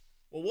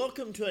Well,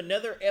 welcome to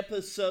another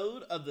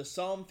episode of the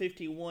Psalm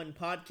 51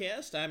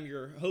 podcast. I'm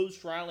your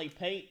host, Riley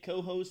Pate,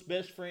 co-host,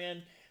 best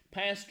friend,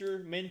 pastor,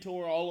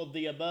 mentor, all of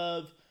the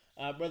above.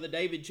 Brother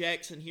David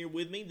Jackson here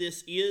with me.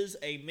 This is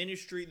a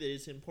ministry that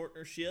is in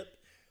partnership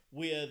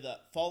with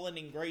Fallen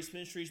in Grace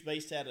Ministries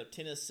based out of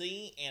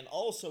Tennessee, and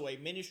also a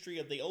ministry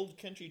of the Old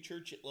Country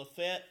Church at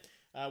Lafayette.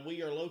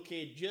 We are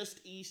located just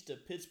east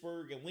of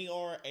Pittsburgh, and we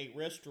are a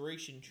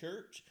restoration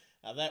church.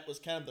 That was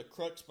kind of the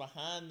crux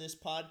behind this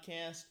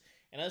podcast.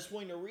 And I just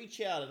wanted to reach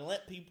out and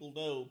let people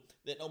know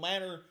that no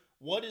matter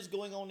what is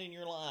going on in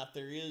your life,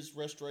 there is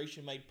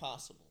restoration made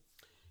possible.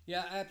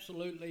 Yeah,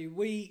 absolutely.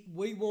 We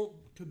want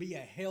to be a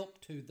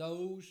help to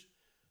those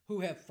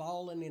who have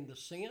fallen into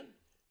sin,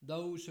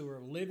 those who are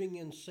living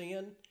in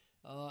sin,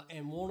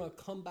 and want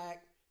to come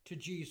back to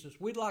Jesus.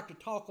 We'd like to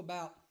talk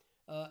about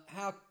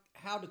how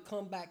to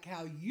come back,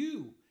 how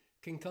you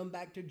can come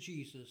back to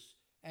Jesus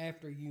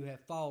after you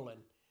have fallen.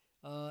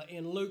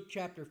 In Luke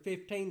chapter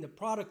 15, the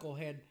prodigal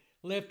had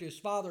left his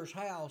father's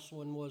house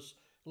and was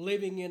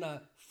living in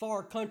a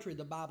far country,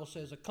 the Bible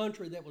says, a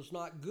country that was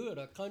not good,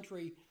 a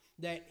country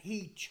that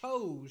he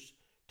chose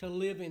to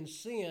live in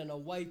sin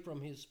away from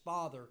his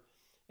father.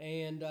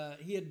 And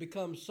he had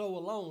become so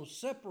alone,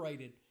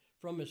 separated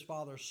from his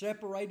father,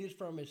 separated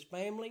from his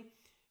family.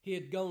 He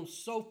had gone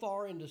so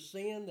far into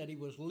sin that he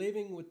was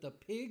living with the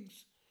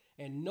pigs,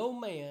 and no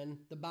man,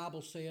 the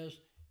Bible says,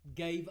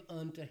 gave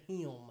unto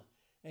him.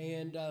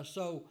 And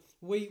so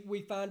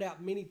we find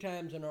out many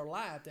times in our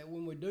life that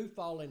when we do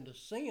fall into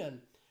sin,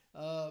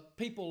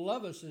 people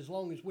love us as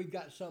long as we've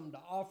got something to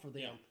offer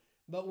them. Yeah.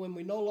 But when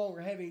we no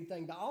longer have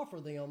anything to offer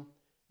them,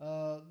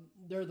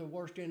 they're the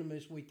worst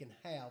enemies we can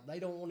have. They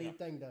don't want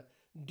anything to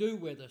do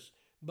with us.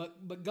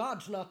 But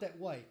God's not that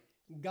way.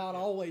 God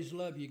always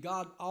loves you.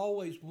 God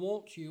always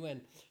wants you.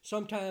 And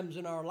sometimes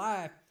in our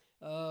life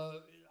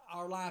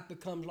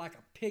becomes like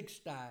a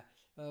pigsty.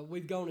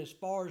 We've gone as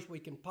far as we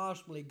can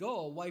possibly go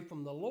away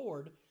from the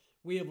Lord.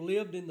 We have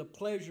lived in the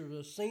pleasures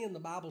of sin, the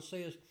Bible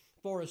says,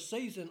 for a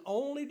season,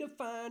 only to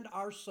find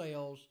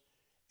ourselves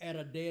at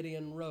a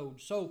dead-end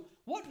road. So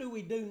what do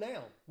we do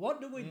now?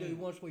 What do we do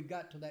once we've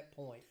got to that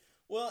point?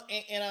 Well,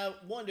 and I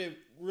wanted to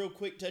real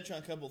quick touch on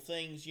a couple of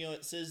things. You know,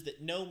 it says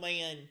that no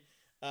man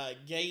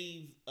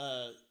gave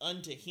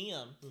unto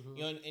him. Mm-hmm.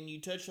 You know, and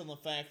you touched on the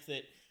fact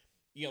that,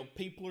 you know,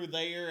 people are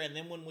there, and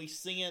then when we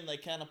sin, they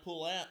kind of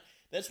pull out.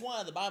 That's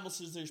why the Bible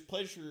says there's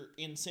pleasure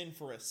in sin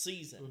for a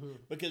season. Mm-hmm.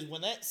 Because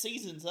when that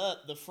season's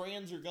up, the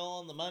friends are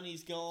gone, the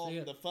money's gone,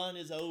 the fun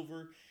is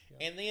over.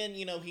 Yeah. And then,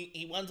 you know,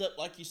 he winds up,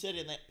 like you said,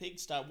 in that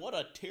pigsty. What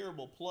a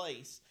terrible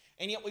place.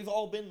 And yet we've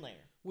all been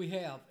there. We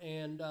have.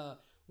 And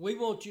we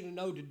want you to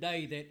know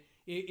today that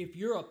if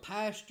you're a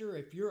pastor,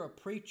 if you're a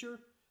preacher,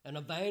 an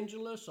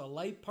evangelist, a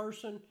lay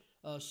person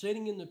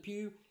sitting in the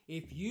pew,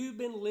 if you've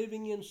been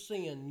living in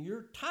sin,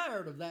 you're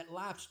tired of that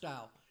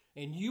lifestyle,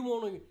 and you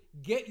want to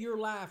get your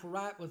life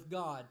right with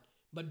God,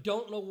 but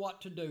don't know what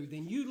to do,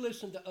 then you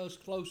listen to us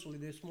closely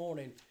this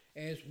morning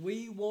as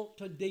we want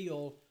to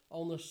deal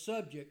on the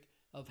subject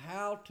of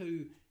how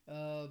to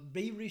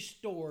be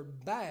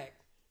restored back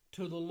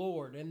to the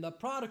Lord. And the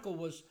prodigal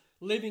was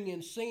living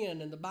in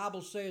sin, and the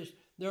Bible says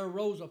there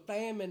arose a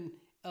famine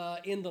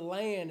in the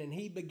land, and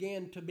he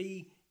began to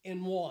be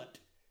in want.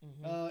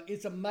 Mm-hmm.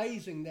 It's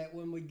amazing that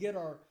when we get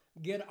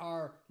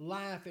our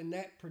life in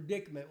that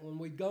predicament, when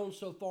we've gone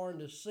so far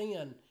into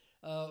sin,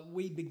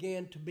 we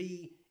begin to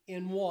be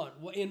in want.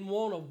 In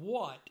want of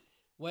what?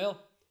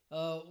 Well,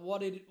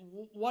 what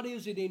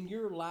is it in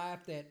your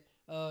life that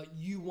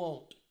you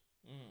want?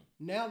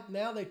 Now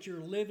that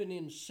you're living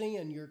in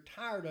sin, you're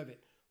tired of it.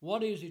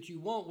 What is it you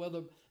want?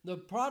 Well, the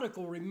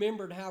prodigal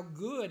remembered how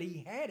good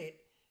he had it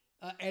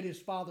at his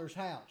father's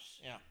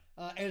house.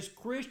 Yeah. As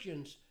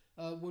Christians,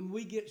 when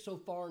we get so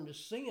far into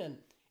sin,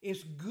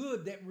 it's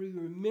good that we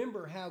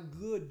remember how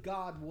good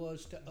God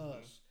was to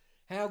us,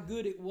 how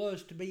good it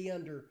was to be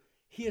under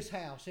His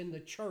house in the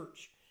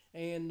church.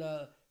 And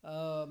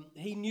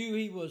he knew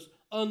he was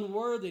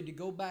unworthy to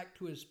go back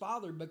to his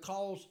father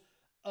because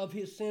of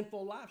his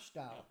sinful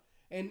lifestyle.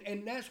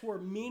 And that's where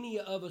many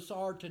of us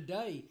are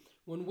today.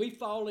 When we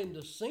fall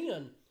into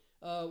sin,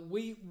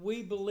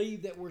 we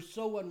believe that we're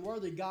so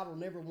unworthy, God will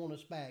never want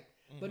us back.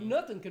 Mm-hmm. But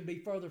nothing could be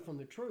further from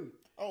the truth.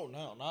 Oh,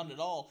 no, not at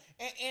all.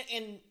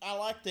 And I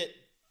like that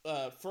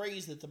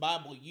phrase that the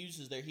Bible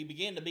uses there. He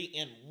began to be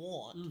in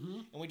want. Mm-hmm.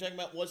 And we talk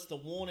about what's the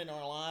want in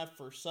our life.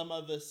 For some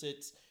of us,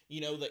 it's,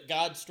 you know, that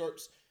God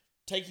starts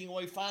taking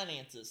away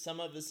finances. Some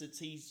of us, it's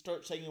He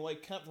starts taking away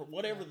comfort.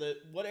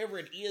 Whatever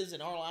it is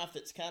in our life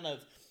that's kind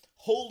of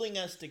holding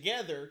us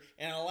together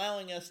and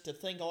allowing us to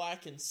think, oh, I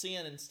can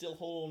sin and still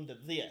hold on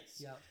to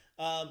this.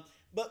 Yeah.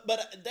 But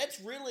that's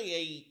really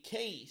a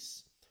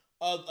case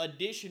of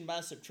addition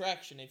by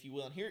subtraction, if you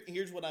will. And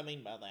here's what I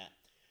mean by that.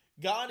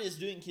 God is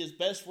doing His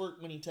best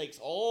work when He takes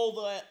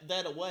all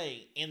that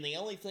away, and the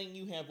only thing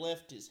you have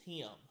left is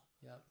Him.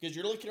 Yep. Because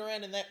you're looking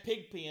around in that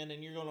pig pen,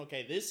 and you're going,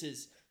 okay, this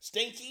is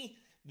stinky,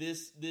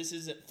 this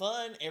isn't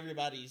fun,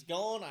 everybody's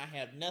gone, I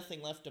have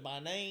nothing left to my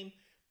name,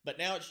 but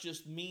now it's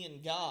just me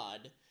and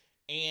God,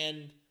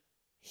 and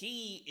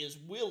he is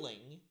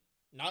willing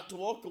not to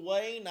walk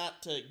away,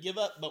 not to give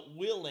up, but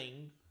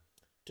willing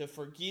to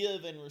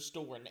forgive and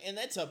restore. And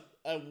that's a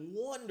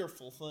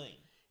wonderful thing.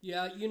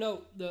 Yeah,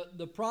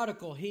 the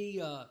prodigal,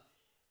 he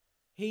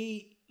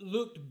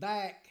looked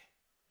back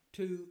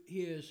to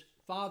his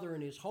father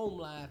and his home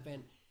life,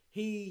 and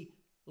he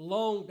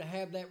longed to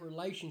have that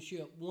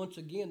relationship once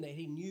again that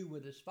he knew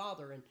with his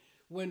father. And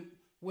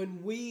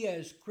when we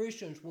as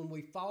Christians, when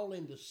we fall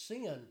into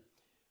sin,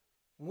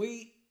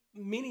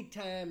 many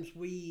times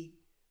we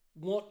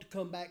want to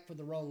come back for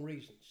the wrong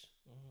reasons.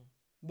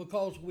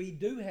 Because we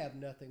do have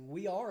nothing.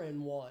 We are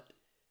in want.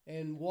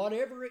 And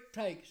whatever it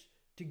takes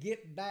to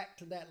get back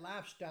to that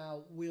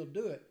lifestyle, we'll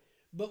do it.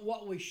 But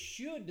what we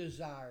should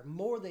desire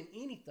more than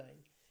anything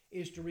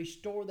is to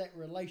restore that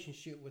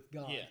relationship with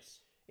God.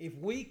 Yes. If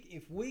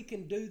we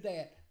can do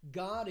that,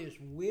 God is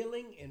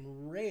willing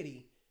and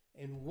ready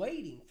and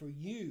waiting for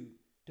you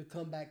to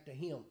come back to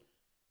Him.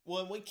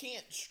 Well, we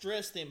can't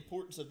stress the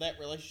importance of that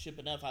relationship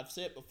enough. I've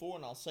said it before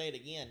and I'll say it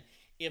again.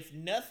 If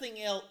nothing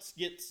else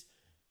gets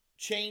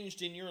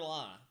changed in your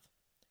life,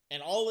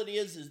 and all it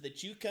is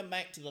that you come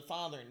back to the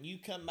Father and you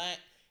come back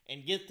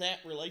and get that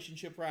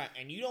relationship right,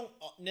 and you don't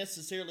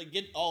necessarily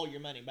get all your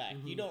money back.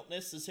 You don't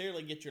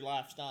necessarily get your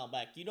lifestyle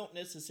back. You don't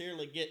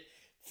necessarily get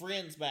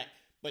friends back,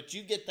 but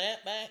you get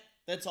that back.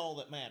 That's all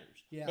that matters.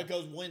 Yeah.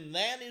 Because when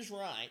that is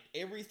right,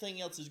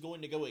 everything else is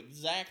going to go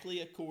exactly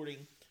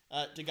according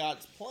to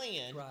God's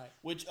plan, right,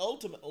 which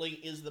ultimately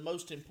is the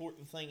most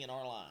important thing in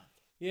our life.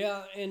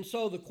 Yeah, and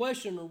so the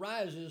question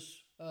arises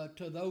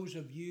to those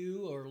of you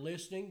who are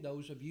listening,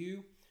 those of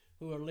you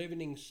who are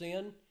living in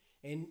sin,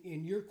 and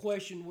your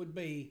question would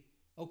be,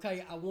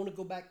 okay, I want to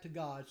go back to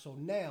God, so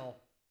now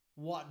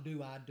what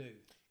do I do?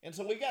 And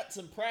so we got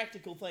some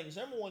practical things.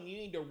 Number one, you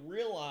need to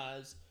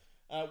realize,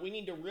 we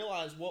need to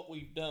realize what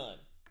we've done.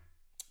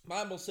 The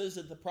Bible says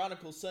that the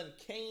prodigal son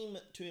came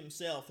to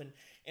himself,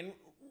 and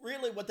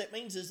really what that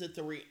means is that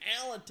the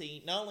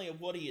reality, not only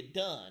of what he had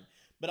done,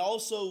 but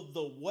also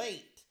the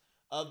weight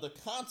of the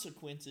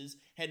consequences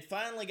had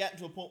finally gotten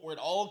to a point where it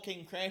all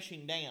came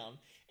crashing down,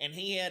 and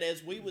he had,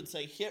 as we would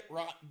say, hit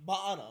rock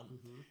bottom,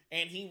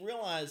 and he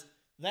realized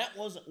that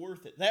wasn't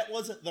worth it. That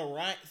wasn't the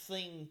right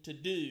thing to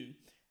do.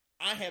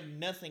 I have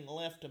nothing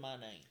left to my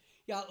name.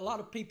 Yeah, a lot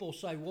of people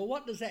say, well,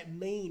 what does that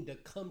mean to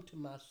come to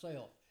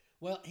myself?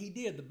 Well, he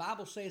did. The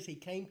Bible says he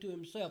came to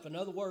himself. In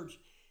other words,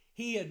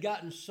 he had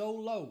gotten so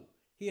low.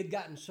 He had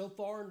gotten so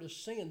far into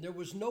sin. There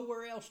was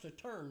nowhere else to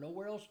turn,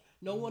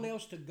 no one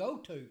else to go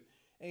to.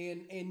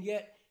 And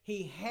yet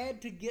he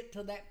had to get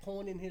to that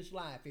point in his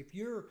life. If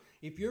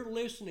you're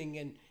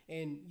listening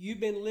and you've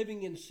been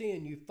living in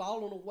sin, you've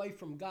fallen away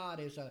from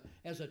God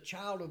as a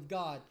child of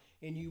God,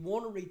 and you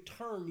want to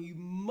return, you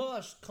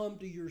must come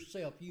to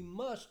yourself. You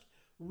must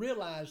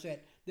realize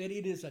that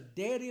it is a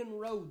dead-end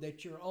road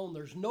that you're on.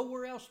 There's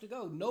nowhere else to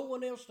go, no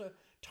one else to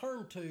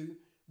turn to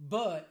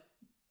but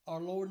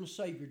our Lord and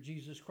Savior,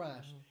 Jesus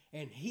Christ.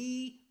 And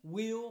He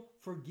will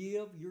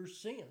forgive your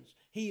sins.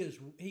 He is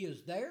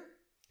there.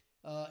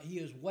 He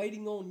is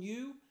waiting on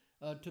you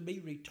to be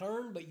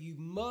returned, but you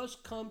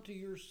must come to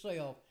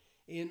yourself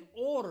in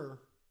order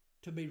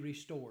to be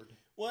restored.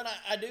 Well,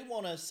 I do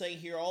want to say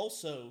here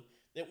also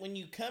that when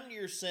you come to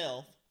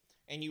yourself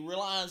and you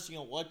realize,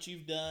 what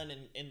you've done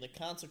and the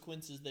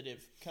consequences that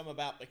have come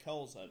about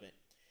because of it,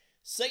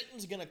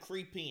 Satan's going to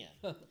creep in.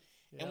 Yeah.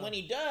 And when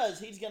he does,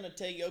 he's going to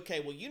tell you,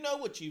 okay, well, you know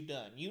what you've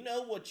done. You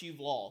know what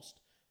you've lost.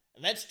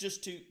 And that's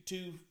just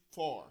too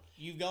far.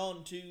 You've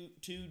gone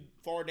too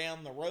far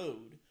down the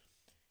road.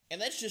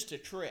 And that's just a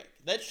trick.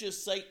 That's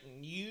just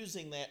Satan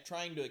using that,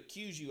 trying to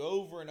accuse you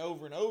over and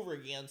over and over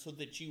again so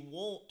that you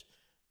won't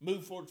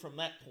move forward from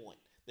that point.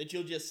 That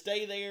you'll just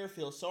stay there,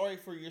 feel sorry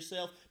for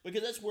yourself,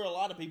 because that's where a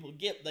lot of people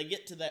get. They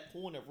get to that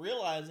point of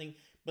realizing,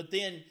 but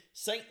then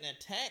Satan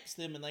attacks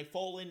them and they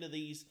fall into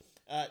these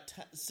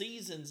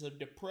seasons of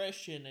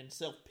depression and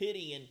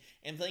self-pity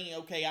and thinking,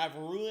 okay, I've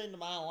ruined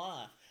my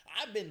life.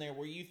 I've been there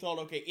where you thought,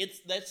 okay,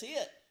 that's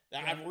it.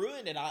 I've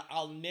ruined it.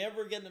 I'll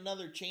never get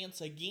another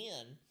chance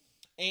again.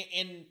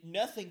 And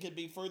nothing could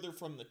be further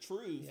from the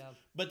truth. Yeah.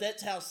 But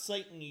that's how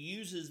Satan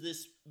uses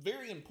this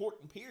very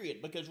important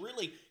period, because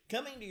really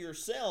coming to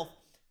yourself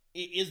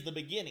is the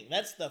beginning.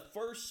 That's the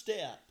first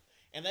step.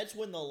 And that's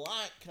when the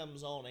light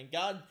comes on and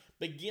God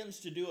begins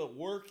to do a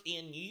work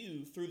in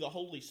you through the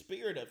Holy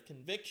Spirit of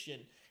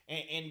conviction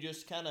and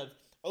just kind of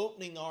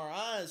opening our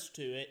eyes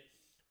to it.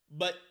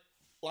 But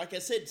like I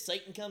said,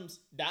 Satan comes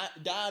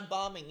dive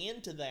bombing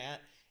into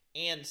that.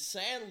 And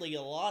sadly,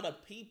 a lot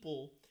of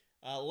people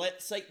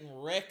let Satan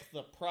wreck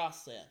the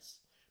process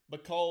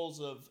because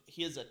of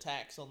his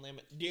attacks on them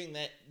during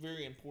that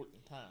very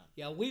important time.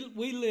 Yeah,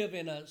 we live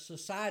in a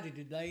society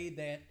today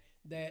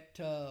that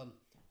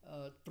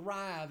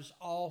thrives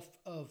off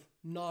of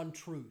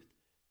non-truth,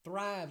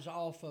 thrives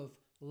off of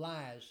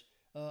lies.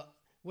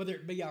 Whether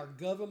it be our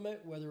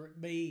government, whether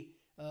it be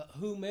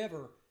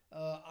whomever,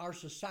 our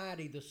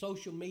society, the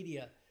social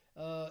media,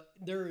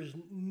 there is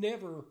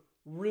never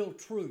real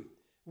truth.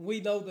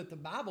 we know that the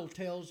Bible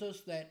tells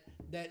us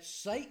that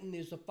Satan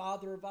is the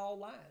father of all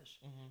lies.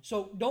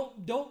 So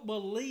don't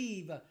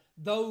believe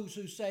those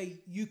who say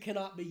you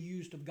cannot be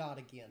used of God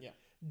again. Yeah.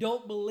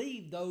 Don't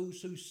believe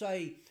those who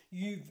say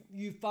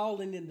you've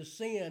fallen into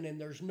sin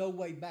and there's no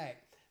way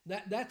back.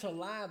 That's a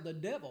lie of the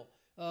devil.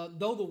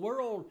 Though the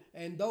world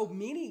and though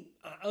many,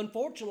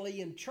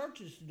 unfortunately, in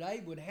churches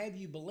today would have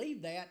you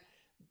believe that,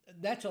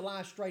 that's a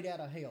lie straight out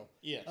of hell.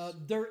 Yes.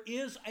 There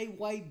is a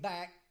way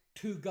back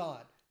to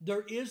God.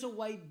 There is a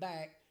way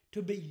back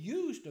to be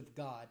used of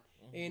God.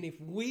 And if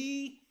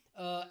we,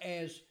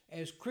 as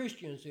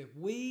Christians, if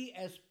we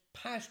as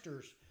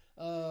pastors,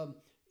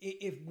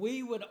 if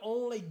we would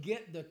only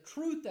get the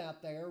truth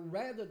out there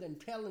rather than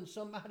telling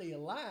somebody a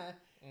lie,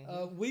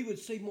 we would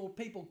see more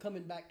people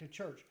coming back to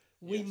church.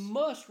 We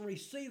must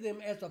receive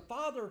them as a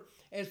father,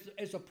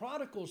 as a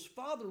prodigal's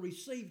father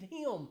received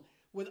him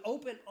with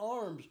open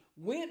arms,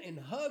 went and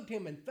hugged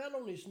him and fell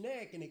on his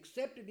neck and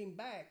accepted him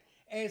back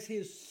as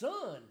his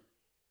son.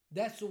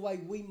 That's the way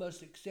we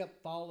must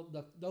accept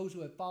those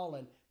who have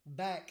fallen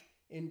back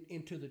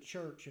into the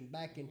church and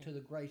back into the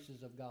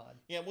graces of God.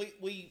 Yeah,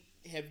 we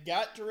have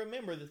got to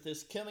remember that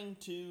this coming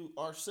to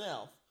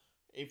ourselves,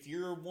 if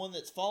you're one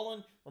that's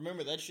fallen,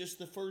 remember that's just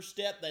the first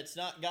step. That's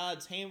not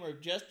God's hammer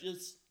of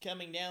justice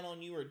coming down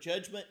on you or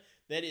judgment.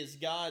 That is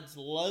God's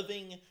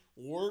loving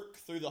work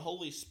through the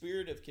Holy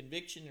Spirit of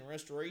conviction and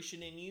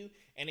restoration in you.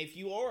 And if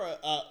you are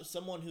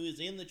someone who is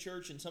in the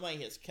church and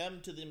somebody has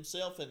come to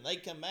themselves and they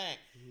come back,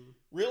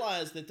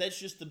 realize that that's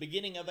just the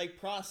beginning of a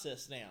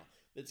process now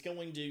that's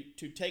going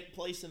to take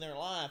place in their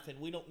life, and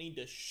we don't need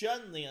to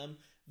shun them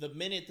the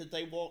minute that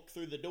they walk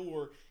through the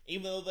door,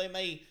 even though they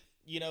may,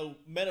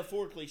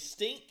 metaphorically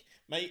stink,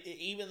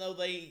 even though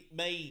they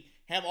may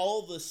have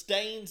all the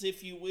stains,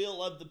 if you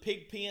will, of the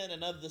pig pen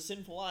and of the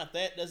sinful life.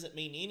 That doesn't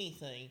mean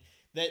anything.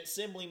 That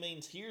simply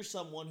means here's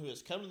someone who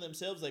has come to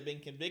themselves, they've been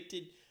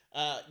convicted,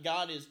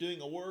 God is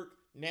doing a work,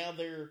 now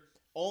they're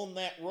on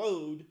that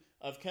road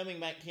of coming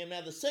back to Him.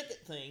 Now the second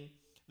thing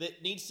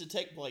that needs to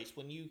take place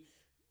when you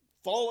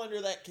fall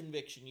under that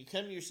conviction, you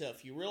come to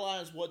yourself, you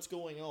realize what's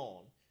going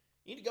on,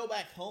 you need to go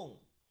back home.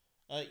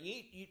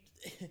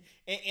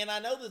 And I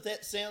know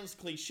that sounds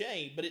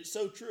cliche, but it's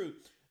so true.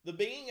 The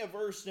beginning of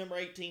verse number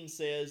 18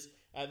 says,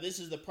 this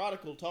is the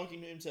prodigal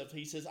talking to himself.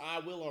 He says, I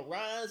will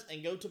arise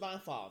and go to my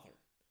father.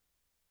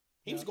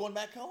 He was going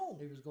back home.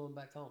 He was going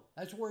back home.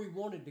 That's where he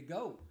wanted to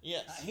go.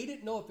 Yes. He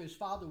didn't know if his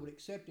father would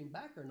accept him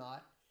back or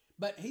not,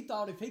 but he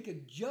thought if he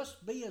could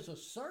just be as a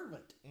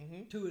servant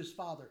to his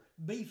father,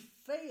 be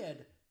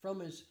fed from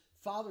his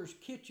father's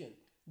kitchen,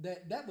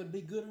 that would be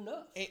good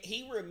enough. And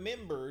he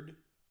remembered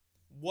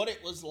what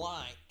it was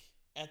like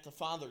at the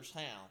Father's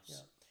house.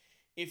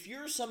 Yeah. If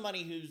you're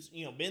somebody who's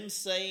been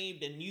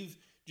saved and you've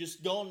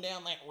just gone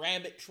down that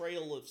rabbit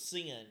trail of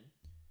sin,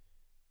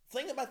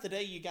 think about the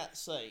day you got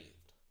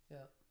saved. Yeah.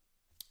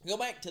 Go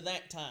back to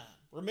that time.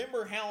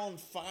 Remember how on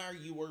fire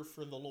you were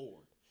for the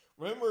Lord.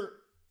 Remember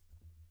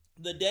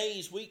the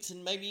days, weeks,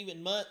 and maybe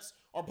even months,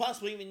 or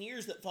possibly even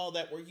years that followed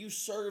that, where you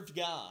served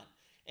God.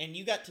 And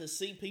you got to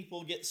see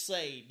people get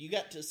saved. You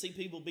got to see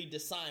people be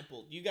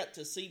discipled. You got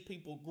to see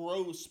people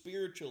grow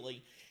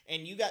spiritually.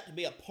 And you got to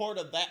be a part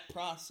of that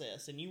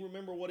process. And you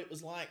remember what it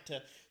was like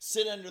to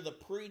sit under the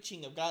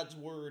preaching of God's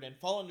Word and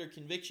fall under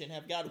conviction,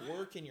 have God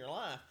work in your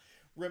life.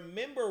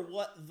 Remember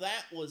what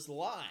that was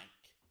like.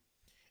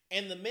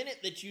 And the minute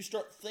that you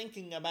start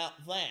thinking about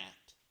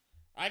that,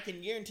 I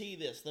can guarantee you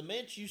this. The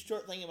minute you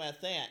start thinking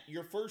about that,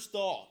 your first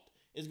thought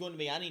is going to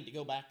be, I need to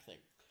go back there.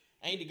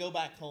 I need to go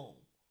back home.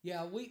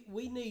 Yeah,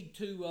 we need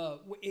to,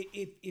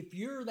 if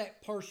you're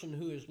that person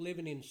who is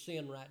living in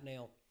sin right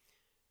now,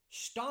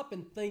 stop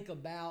and think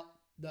about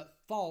the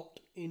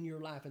fault in your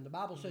life. And the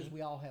Bible says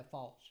we all have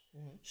faults.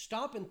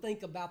 Stop and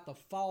think about the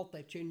fault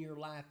that's in your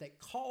life that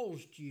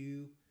caused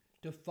you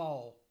to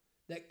fall,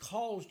 that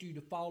caused you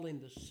to fall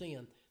into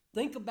sin.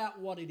 Think about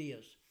what it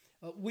is.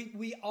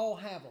 We all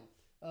have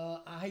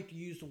them. I hate to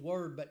use the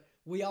word, but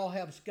we all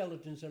have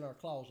skeletons in our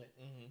closet.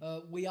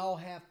 We all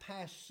have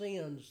past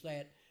sins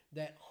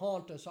that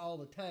haunt us all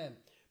the time.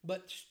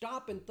 But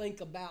stop and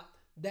think about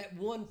that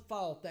one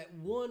fault, that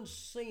one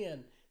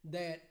sin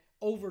that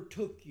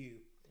overtook you,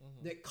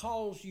 that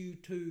caused you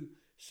to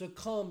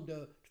succumb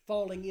to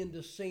falling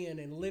into sin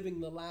and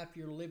living the life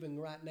you're living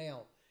right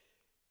now.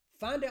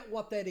 Find out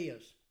what that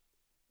is.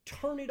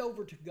 Turn it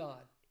over to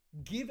God.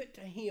 Give it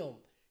to Him.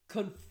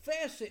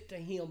 Confess it to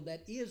Him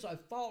that is a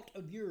fault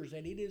of yours,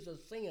 that it is a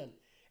sin.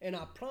 And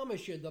I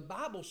promise you, the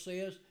Bible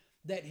says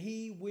that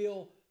He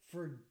will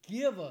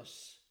forgive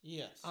us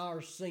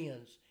our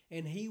sins,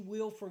 and He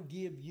will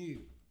forgive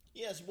you.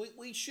 Yes,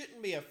 we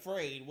shouldn't be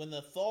afraid when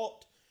the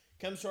thought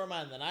comes to our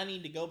mind that I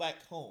need to go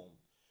back home.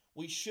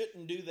 We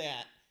shouldn't do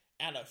that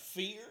out of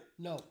fear.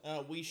 No.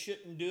 We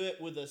shouldn't do it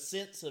with a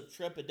sense of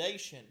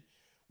trepidation.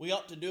 We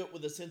ought to do it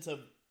with a sense of,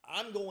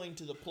 I'm going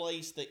to the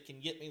place that can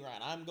get me right.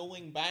 I'm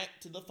going back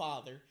to the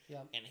Father,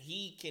 and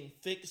He can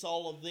fix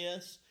all of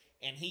this,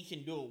 and He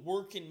can do a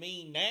work in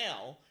me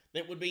now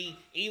that would be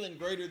even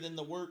greater than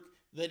the work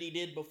that He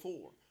did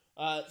before.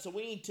 So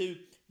we need to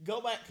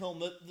go back home.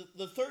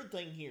 The third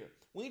thing here,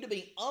 we need to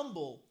be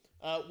humble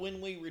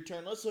when we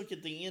return. Let's look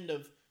at the end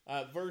of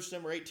verse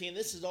number 18.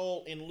 This is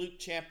all in Luke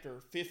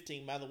chapter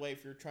 15, by the way,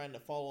 if you're trying to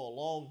follow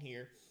along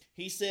here.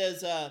 He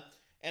says,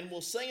 and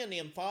will say unto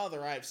him,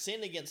 Father, I have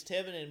sinned against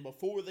heaven and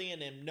before thee,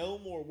 and am no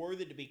more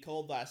worthy to be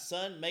called thy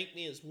son. Make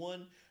me as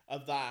one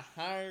of thy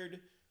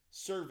hired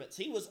servants.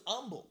 He was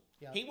humble.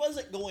 Yep. He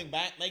wasn't going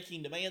back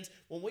making demands.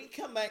 When we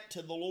come back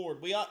to the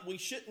Lord, we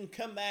shouldn't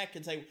come back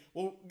and say,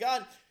 well,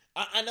 God,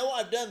 I know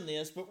I've done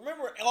this, but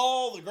remember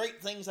all the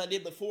great things I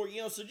did before,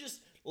 so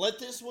just let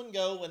this one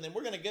go, and then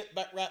we're going to get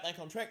right back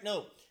on track.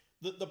 No,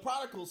 the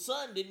prodigal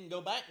son didn't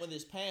go back with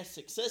his past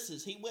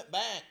successes. He went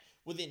back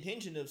with the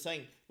intention of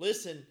saying,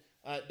 listen,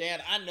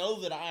 Dad, I know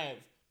that I have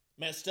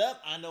messed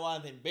up. I know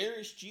I've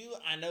embarrassed you.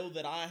 I know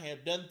that I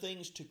have done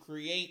things to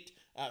create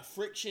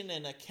friction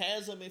and a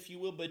chasm, if you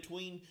will,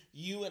 between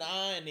you and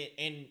I,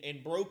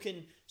 and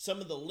broken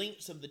some of the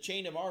links of the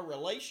chain of our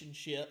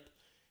relationship.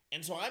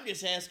 And so I'm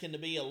just asking to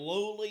be a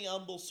lowly,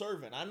 humble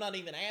servant. I'm not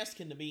even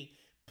asking to be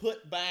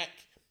put back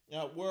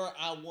where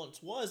I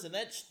once was. And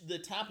that's the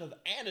type of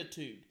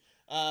attitude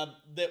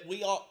that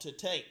we ought to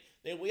take.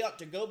 That we ought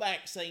to go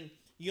back saying,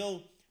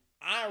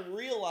 I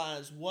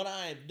realize what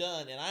I have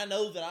done, and I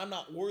know that I'm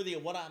not worthy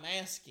of what I'm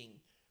asking.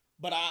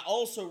 But I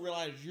also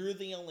realize you're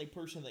the only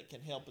person that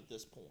can help at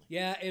this point.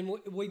 Yeah, and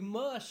we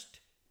must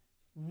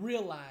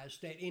realize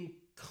that in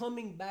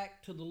coming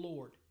back to the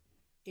Lord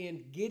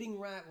and getting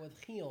right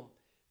with Him,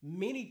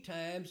 many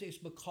times it's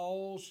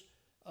because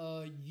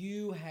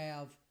you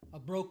have a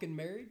broken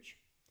marriage,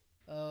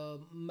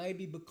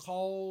 maybe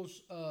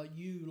because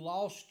you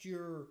lost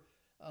your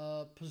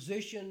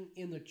position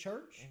in the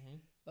church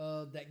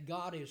that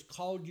God has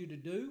called you to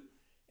do,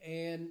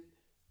 and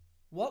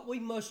what we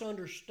must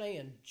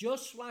understand,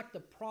 just like the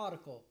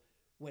prodigal,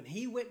 when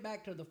he went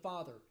back to the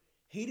father,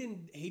 he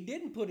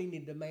didn't put any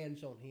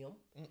demands on him,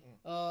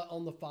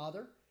 on the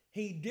father.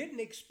 He didn't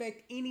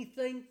expect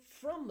anything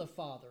from the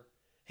father.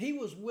 He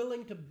was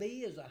willing to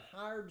be as a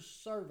hired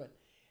servant.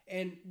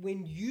 And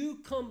when you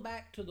come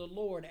back to the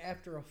Lord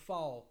after a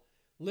fall,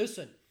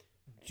 listen,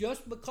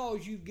 just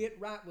because you get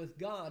right with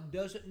God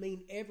doesn't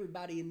mean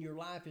everybody in your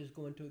life is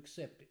going to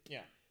accept it.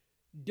 Yeah.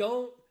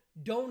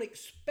 Don't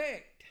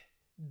expect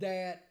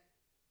that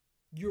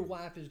your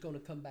wife is going to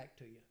come back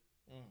to you.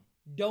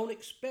 Don't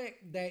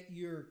expect that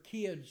your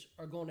kids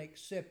are going to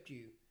accept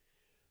you.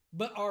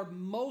 But our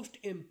most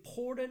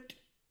important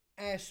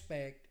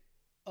aspect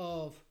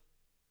of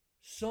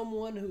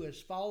someone who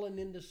has fallen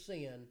into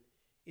sin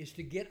is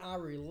to get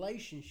our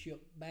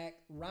relationship back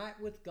right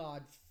with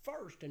God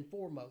first and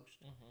foremost,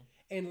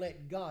 and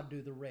let God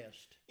do the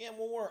rest. Yeah,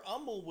 when we're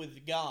humble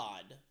with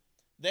God,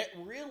 that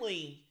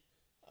really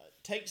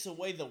takes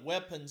away the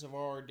weapons of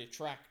our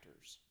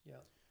detractors. Yeah.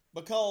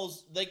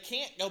 Because they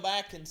can't go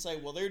back and say,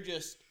 well, they're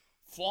just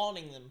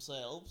flaunting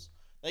themselves.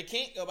 They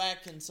can't go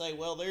back and say,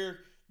 well, they're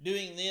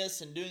doing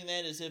this and doing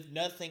that as if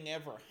nothing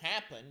ever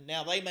happened.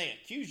 Now, they may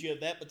accuse you of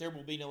that, but there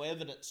will be no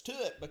evidence to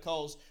it,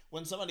 because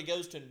when somebody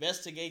goes to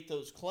investigate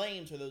those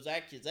claims or those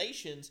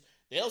accusations,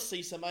 they'll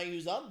see somebody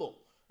who's humble.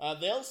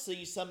 They'll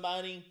see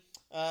somebody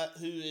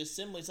who is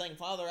simply saying,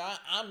 Father,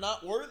 I'm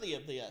not worthy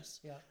of this,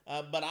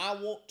 but I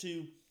want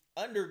to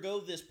undergo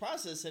this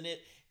process in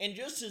it. And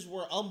just as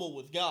we're humble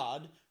with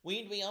God, we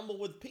need to be humble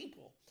with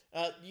people.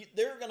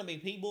 There are going to be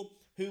people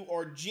who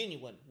are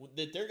genuine,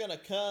 that they're going to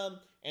come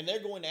and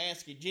they're going to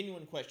ask a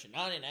genuine question,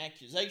 not an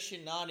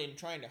accusation, not in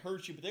trying to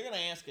hurt you, but they're going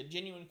to ask a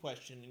genuine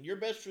question. And your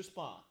best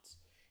response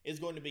is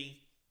going to be,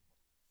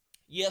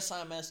 yes,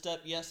 I messed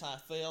up. Yes, I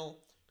fell.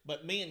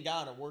 But me and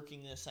God are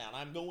working this out.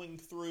 I'm going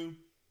through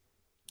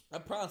a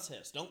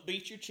process. Don't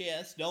beat your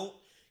chest. Don't,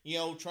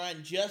 try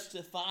and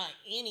justify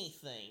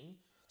anything.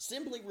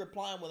 Simply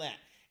reply with that.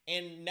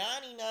 And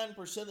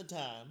 99% of the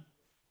time,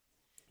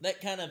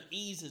 that kind of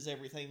eases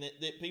everything.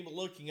 That people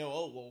look and go,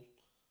 oh, well,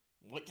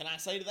 what can I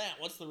say to that?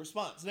 What's the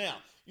response? Now,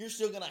 you're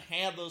still going to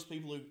have those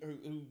people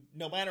who,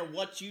 no matter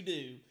what you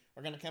do,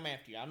 are going to come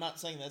after you. I'm not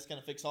saying that's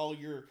going to fix all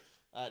your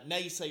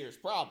naysayers'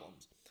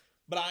 problems.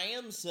 But I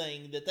am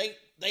saying that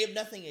they have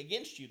nothing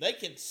against you. They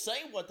can say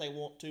what they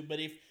want to, but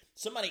if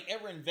somebody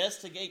ever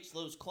investigates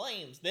those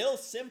claims, they'll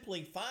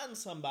simply find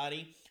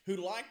somebody who,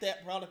 like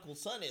that prodigal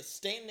son, is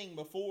standing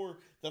before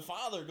the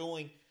father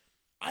going,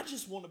 I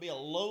just want to be a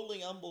lowly,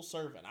 humble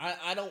servant.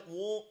 I don't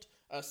want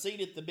a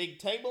seat at the big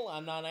table.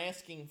 I'm not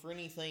asking for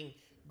anything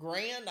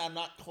grand. I'm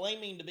not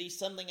claiming to be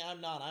something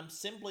I'm not. I'm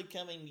simply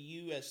coming to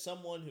you as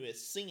someone who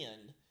has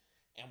sinned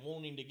and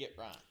wanting to get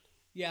right.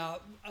 Yeah,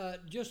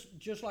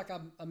 just like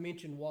I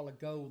mentioned a while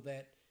ago,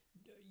 that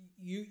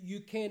you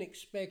can't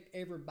expect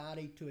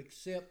everybody to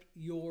accept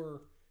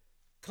your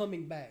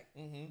coming back,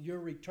 your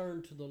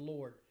return to the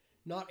Lord.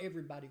 Not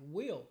everybody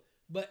will.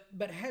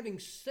 But having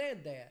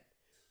said that,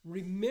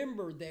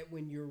 remember that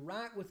when you're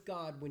right with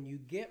God, when you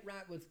get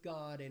right with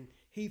God and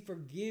He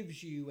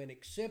forgives you and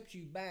accepts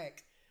you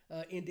back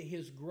into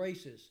His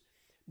graces,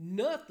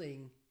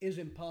 nothing is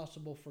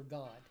impossible for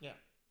God. Yeah.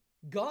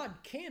 God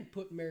can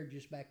put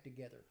marriages back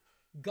together.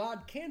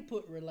 God can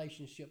put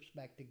relationships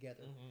back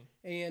together.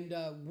 And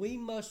we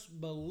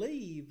must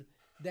believe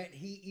that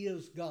He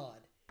is God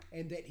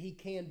and that He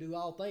can do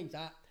all things.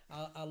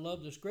 I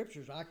love the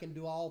scriptures. I can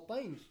do all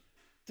things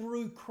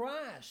through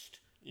Christ,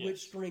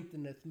 which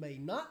strengtheneth me.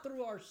 Not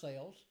through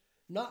ourselves,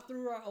 not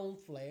through our own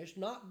flesh,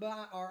 not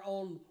by our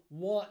own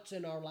wants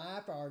in our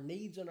life, or our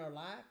needs in our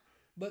life,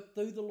 but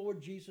through the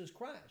Lord Jesus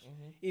Christ.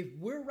 If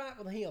we're right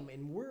with Him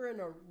and we're in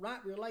a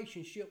right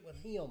relationship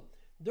with Him,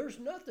 there's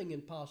nothing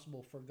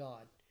impossible for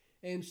God.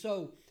 And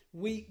so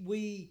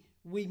we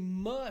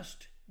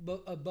must,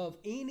 above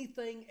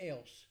anything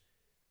else,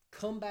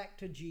 come back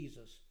to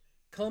Jesus,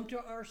 come to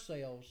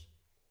ourselves,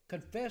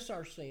 confess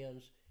our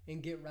sins,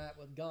 and get right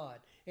with God.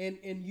 And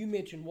you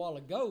mentioned a while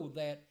ago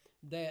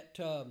that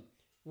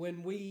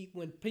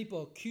when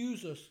people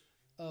accuse us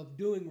of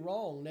doing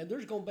wrong, now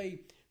there's going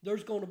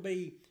to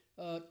be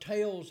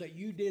tales that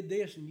you did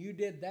this and you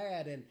did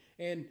that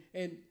and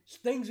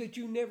things that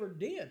you never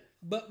did.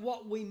 But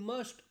what we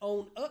must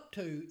own up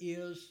to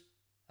is,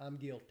 I'm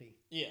guilty.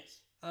 Yes.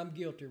 I'm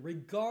guilty.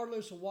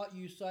 Regardless of what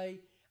you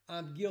say,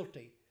 I'm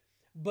guilty.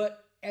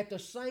 But at the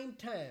same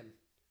time,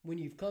 when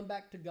you've come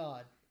back to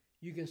God,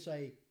 you can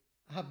say,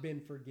 I've been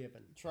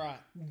forgiven. That's right.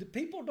 The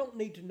people don't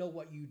need to know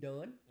what you've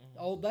done.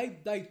 Oh, they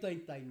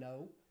think they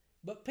know.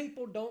 But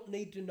people don't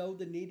need to know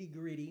the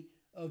nitty-gritty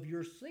of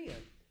your sin.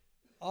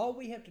 All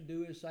we have to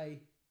do is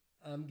say,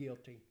 I'm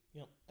guilty.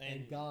 Yep.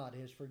 And God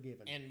has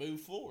forgiven. And move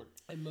forward.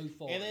 And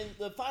then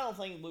the final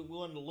thing we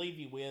wanted to leave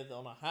you with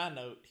on a high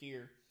note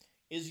here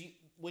is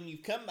when you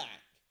come back,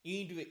 you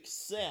need to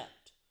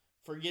accept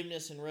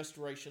forgiveness and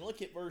restoration.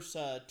 Look at verse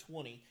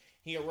 20.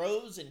 He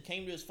arose and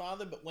came to his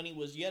father, but when he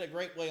was yet a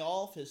great way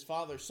off, his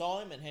father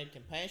saw him and had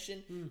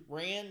compassion,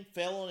 ran,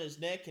 fell on his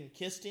neck, and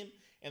kissed him.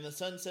 And the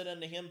son said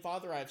unto him,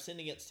 Father, I have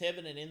sinned against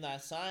heaven and in thy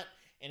sight,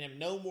 and am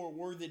no more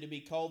worthy to be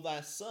called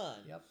thy son.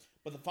 Yep.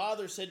 But the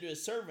father said to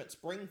his servants,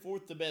 Bring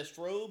forth the best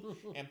robe,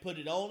 and put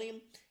it on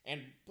him,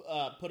 and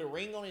put a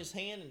ring on his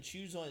hand, and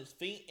shoes on his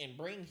feet, and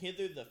bring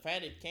hither the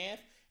fatted calf,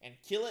 and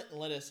kill it, and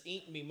let us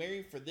eat and be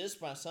merry. For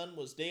this my son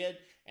was dead,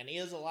 and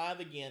is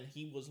alive again.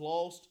 He was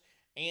lost,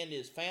 and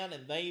is found,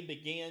 and they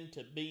began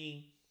to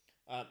be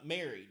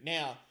married.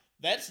 Now,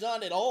 that's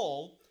not at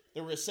all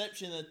the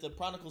reception that the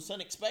prodigal son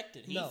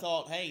expected. He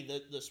thought, hey,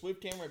 the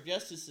swift hammer of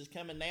justice is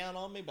coming down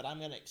on me, but I'm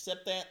going to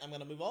accept that. I'm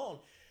going to move on.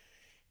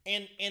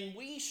 And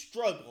we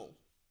struggle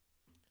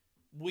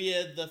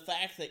with the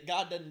fact that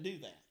God doesn't do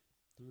that.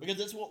 Because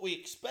that's what we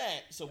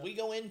expect. So we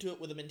go into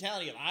it with a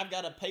mentality of, I've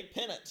got to pay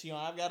penance.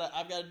 I've got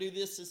to do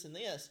this, this, and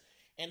this.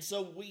 And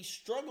so we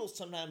struggle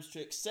sometimes to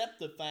accept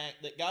the fact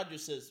that God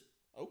just says,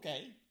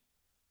 okay,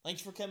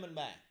 thanks for coming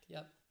back.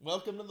 Yep.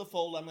 Welcome to the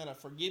fold. I'm going to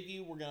forgive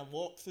you. We're going to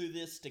walk through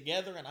this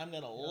together, and I'm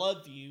going to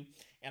love you,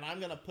 and I'm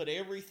going to put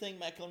everything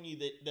back on you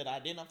that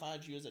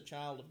identifies you as a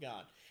child of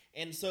God.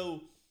 And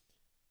so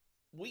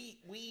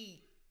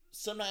we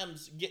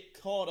sometimes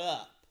get caught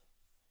up,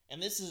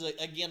 and this is,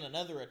 again,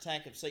 another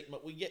attack of Satan,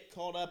 but we get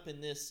caught up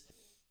in this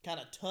kind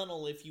of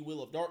tunnel, if you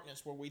will, of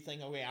darkness where we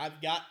think, okay,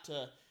 I've got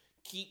to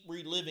keep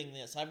reliving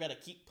this. I've got to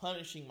keep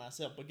punishing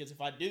myself, because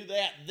if I do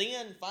that,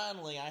 then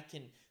finally I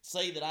can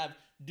say that I've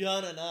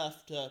done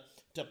enough to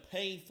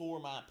pay for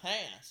my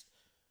past.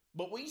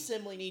 But we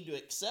simply need to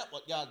accept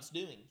what God's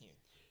doing here.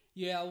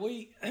 Yeah,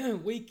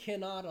 we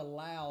cannot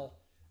allow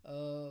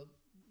the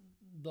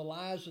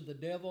lies of the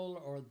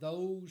devil, or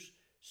those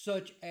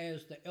such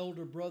as the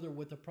elder brother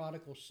with the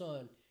prodigal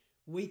son.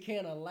 We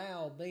can't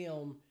allow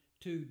them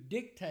to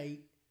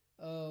dictate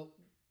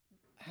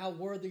how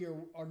worthy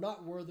or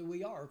not worthy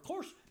we are. Of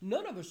course,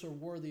 none of us are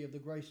worthy of the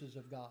graces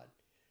of God.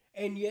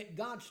 And yet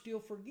God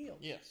still forgives.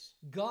 Yes.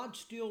 God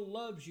still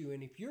loves you.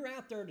 And if you're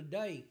out there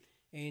today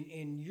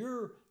and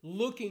you're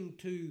looking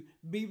to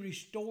be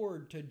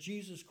restored to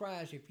Jesus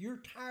Christ, if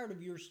you're tired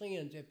of your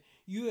sins, if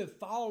you have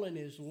fallen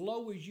as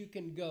low as you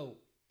can go,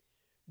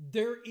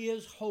 there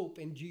is hope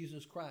in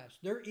Jesus Christ.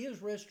 There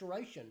is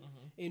restoration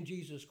in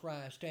Jesus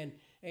Christ.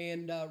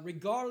 And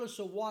regardless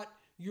of what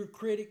your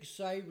critics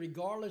say,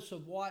 regardless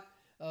of what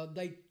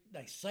they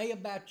say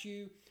about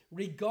you,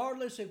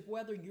 regardless of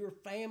whether your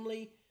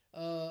family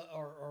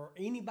or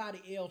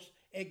anybody else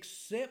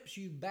accepts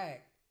you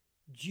back,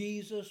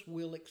 Jesus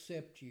will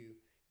accept you.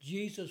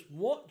 Jesus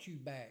wants you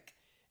back.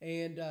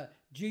 And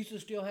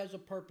Jesus still has a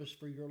purpose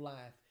for your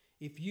life.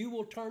 If you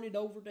will turn it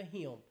over to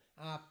Him,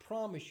 I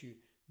promise you,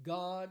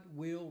 God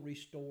will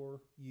restore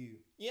you.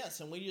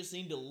 Yes, and we just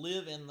need to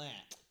live in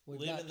that.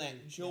 Live in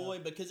that joy,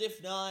 yeah. Because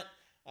if not,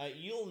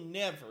 you'll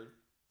never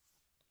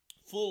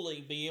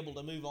fully be able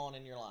to move on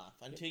in your life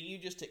until you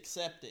just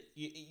accept it.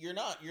 You're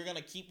not. You're going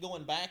to keep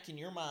going back in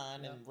your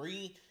mind and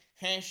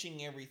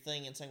rehashing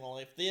everything and saying, well,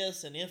 if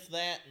this and if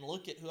that, and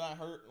look at who I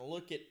hurt and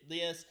look at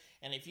this.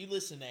 And if you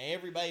listen to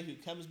everybody who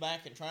comes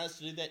back and tries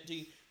to do that to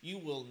you, you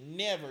will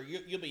never,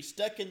 you'll be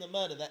stuck in the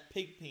mud of that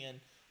pig pen,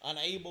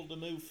 unable to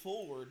move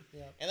forward.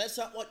 Yeah. And that's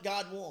not what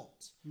God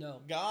wants.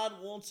 No. God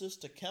wants us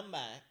to come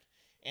back,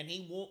 and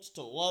He wants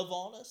to love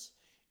on us,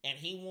 and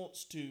He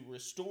wants to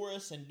restore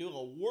us and do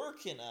a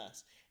work in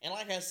us. And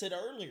like I said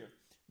earlier,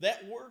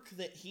 that work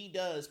that he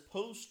does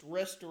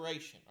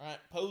post-restoration, right,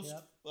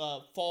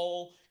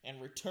 post-fall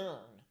and return,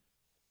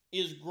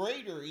 is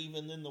greater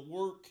even than the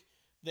work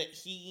that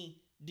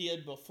he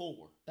did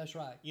before. That's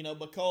right.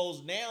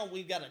 Because now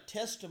we've got a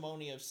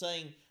testimony of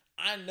saying,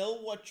 I know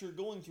what you're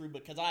going through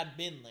because I've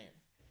been there.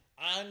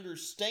 I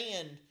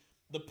understand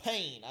the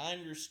pain. I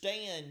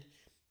understand,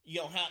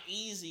 how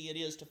easy it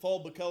is to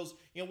fall because,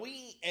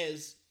 we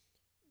as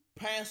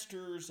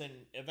pastors and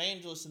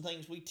evangelists and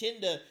things, we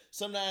tend to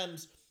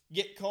sometimes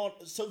get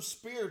caught so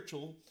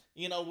spiritual,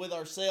 with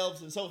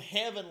ourselves and so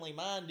heavenly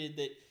minded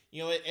that,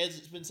 as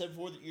it's been said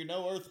before, that you're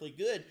no earthly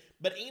good.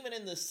 But even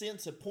in the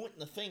sense of pointing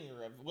the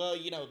finger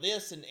of,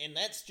 this and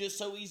that's just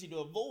so easy to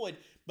avoid.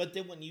 But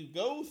then when you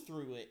go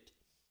through it,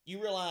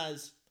 you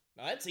realize,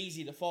 now that's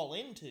easy to fall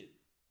into.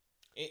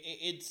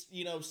 It's,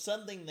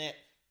 something that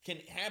can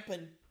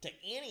happen to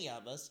any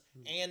of us.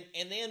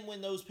 And then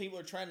when those people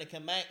are trying to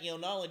come back,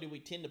 not only do we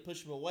tend to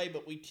push them away,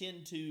 but we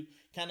tend to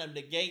kind of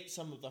negate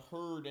some of the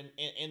hurt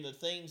and the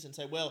things and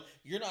say, well,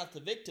 you're not the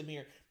victim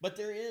here. But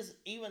there is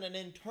even an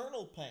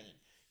internal pain,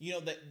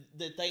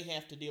 that they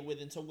have to deal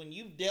with. And so when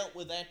you've dealt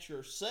with that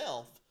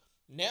yourself,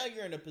 now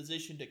you're in a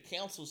position to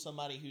counsel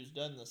somebody who's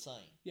done the same.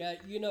 Yeah,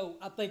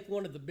 I think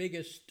one of the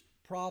biggest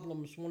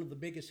problems, one of the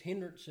biggest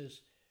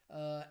hindrances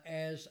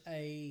as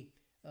a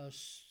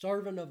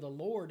servant of the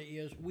Lord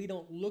is we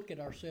don't look at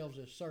ourselves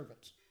as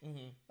servants.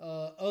 Mm-hmm.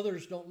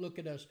 Others don't look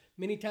at us.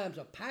 Many times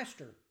a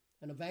pastor,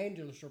 an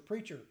evangelist, or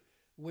preacher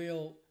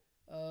will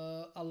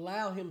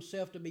allow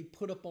himself to be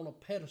put up on a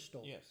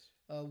pedestal. Yes.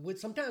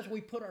 Sometimes we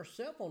put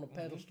ourselves on a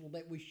pedestal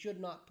that we should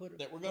not put.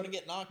 That we're going to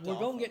get knocked off. We're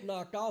going to get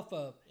knocked off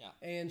of. Yeah.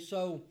 And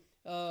so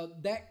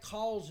that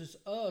causes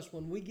us,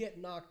 when we get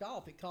knocked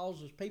off, it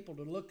causes people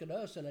to look at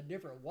us in a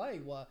different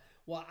way. Well,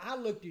 I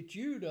looked at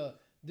you to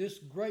this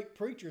great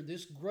preacher,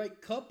 this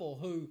great couple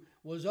who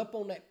was up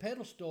on that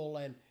pedestal,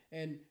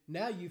 and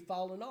now you've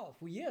fallen off.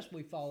 Well, yes,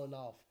 we've fallen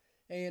off.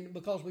 And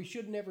because we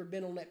should never have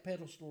been on that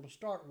pedestal to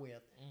start with.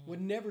 Mm-hmm. We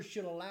never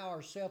should allow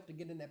ourselves to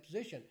get in that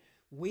position.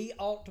 We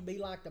ought to be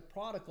like the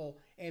prodigal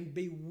and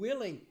be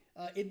willing.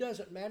 It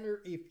doesn't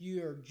matter if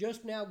you're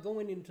just now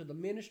going into the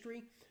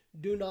ministry.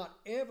 Do not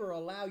ever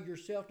allow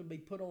yourself to be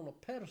put on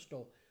a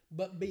pedestal,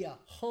 but be a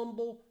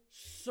humble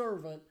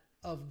servant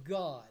of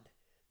God.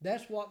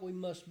 That's what we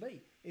must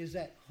be, is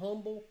that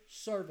humble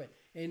servant.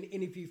 And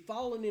if you've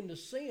fallen into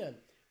sin,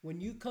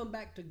 when you come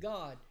back to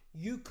God,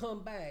 you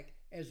come back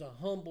as a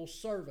humble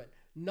servant,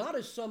 not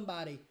as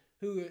somebody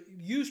who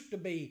used to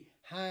be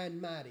high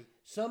and mighty,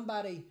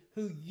 somebody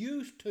who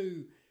used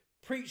to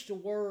preach the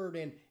word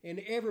and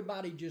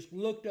everybody just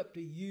looked up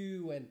to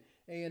you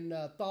and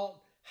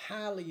thought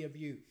highly of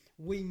you.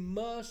 We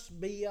must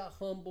be a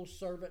humble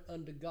servant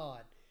unto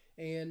God.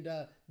 And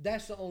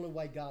that's the only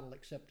way God will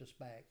accept us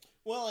back.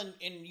 Well, and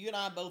you and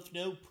I both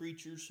know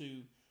preachers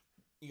who,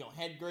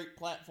 had great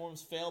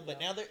platforms, failed, but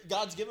now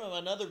God's given them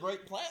another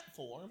great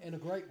platform. And a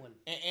great one.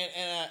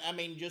 And I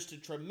mean, just a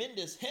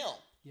tremendous help.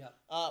 Yeah.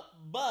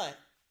 But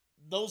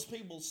those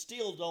people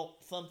still don't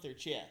thump their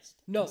chest.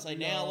 No. And say,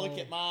 now look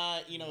at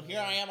my, here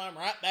I am, I'm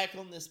right back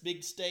on this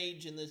big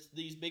stage and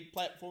these big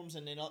platforms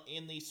and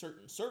in these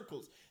certain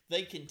circles.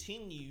 They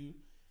continue,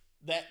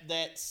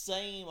 that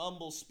same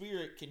humble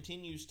spirit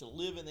continues to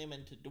live in them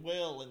and to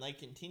dwell, and they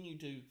continue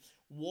to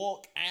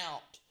walk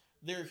out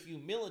their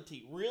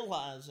humility,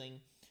 realizing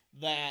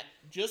that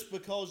just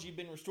because you've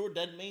been restored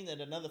doesn't mean that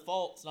another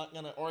fault's not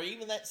going to, or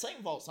even that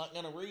same fault's not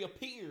going to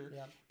reappear,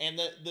 and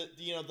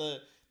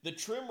the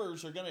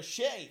tremors are going to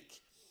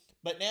shake.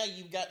 But now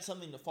you've got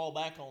something to fall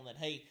back on that,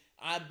 hey,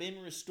 I've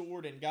been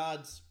restored and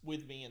God's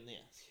with me in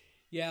this.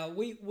 Yeah,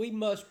 we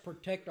must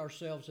protect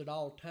ourselves at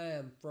all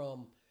time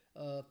from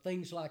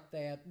things like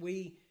that.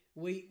 We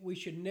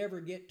should never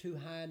get too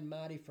high and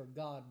mighty for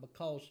God,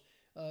 because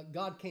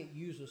God can't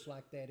use us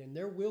like that. And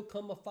there will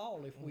come a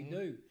fall if we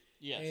do.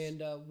 Yes.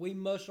 And we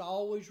must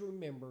always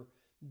remember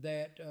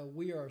that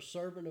we are a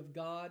servant of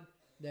God,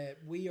 that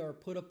we are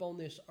put upon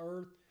this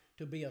earth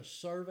to be a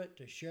servant,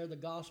 to share the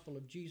gospel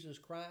of Jesus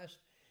Christ.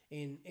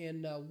 And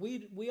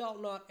we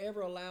ought not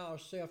ever allow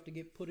ourselves to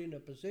get put in a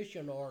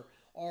position or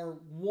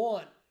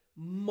want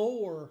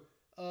more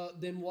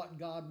than what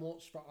God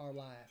wants for our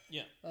life.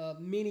 Yeah.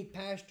 Many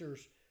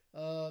pastors,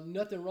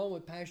 nothing wrong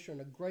with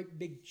pastoring a great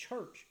big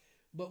church,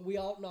 but we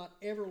ought not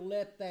ever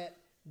let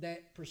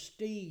that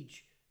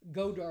prestige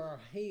go to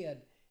our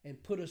head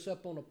and put us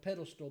up on a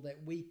pedestal that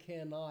we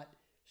cannot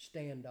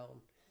stand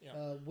on.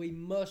 Yeah. We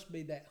must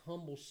be that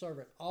humble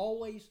servant,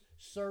 always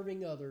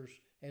serving others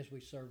as we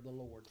serve the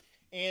Lord.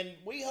 And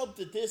we hope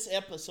that this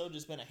episode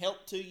has been a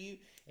help to you.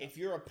 Yeah. If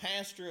you're a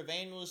pastor,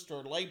 evangelist,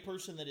 or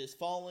layperson that has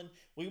fallen,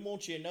 we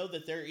want you to know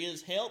that there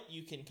is help.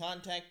 You can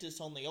contact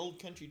us on the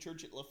Old Country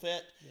Church at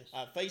Lafette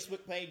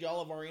Facebook page.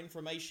 All of our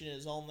information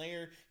is on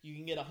there. You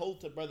can get a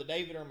hold of Brother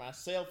David or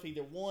myself,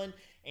 either one,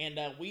 and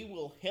we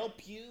will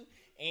help you.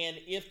 And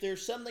if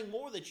there's something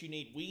more that you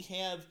need, we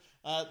have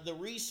the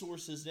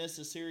resources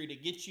necessary to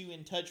get you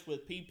in touch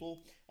with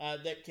people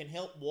that can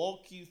help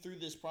walk you through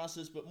this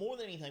process. But more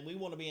than anything, we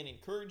want to be an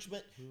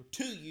encouragement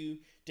to you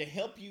to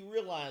help you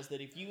realize that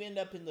if you end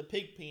up in the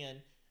pig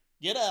pen,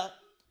 get up,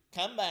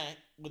 come back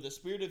with a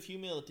spirit of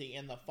humility,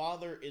 and the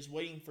Father is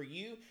waiting for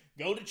you.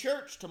 Go to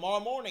church tomorrow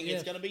morning. Yes.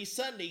 It's going to be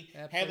Sunday.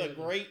 Absolutely. Have a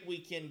great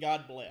weekend.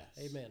 God bless.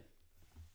 Amen.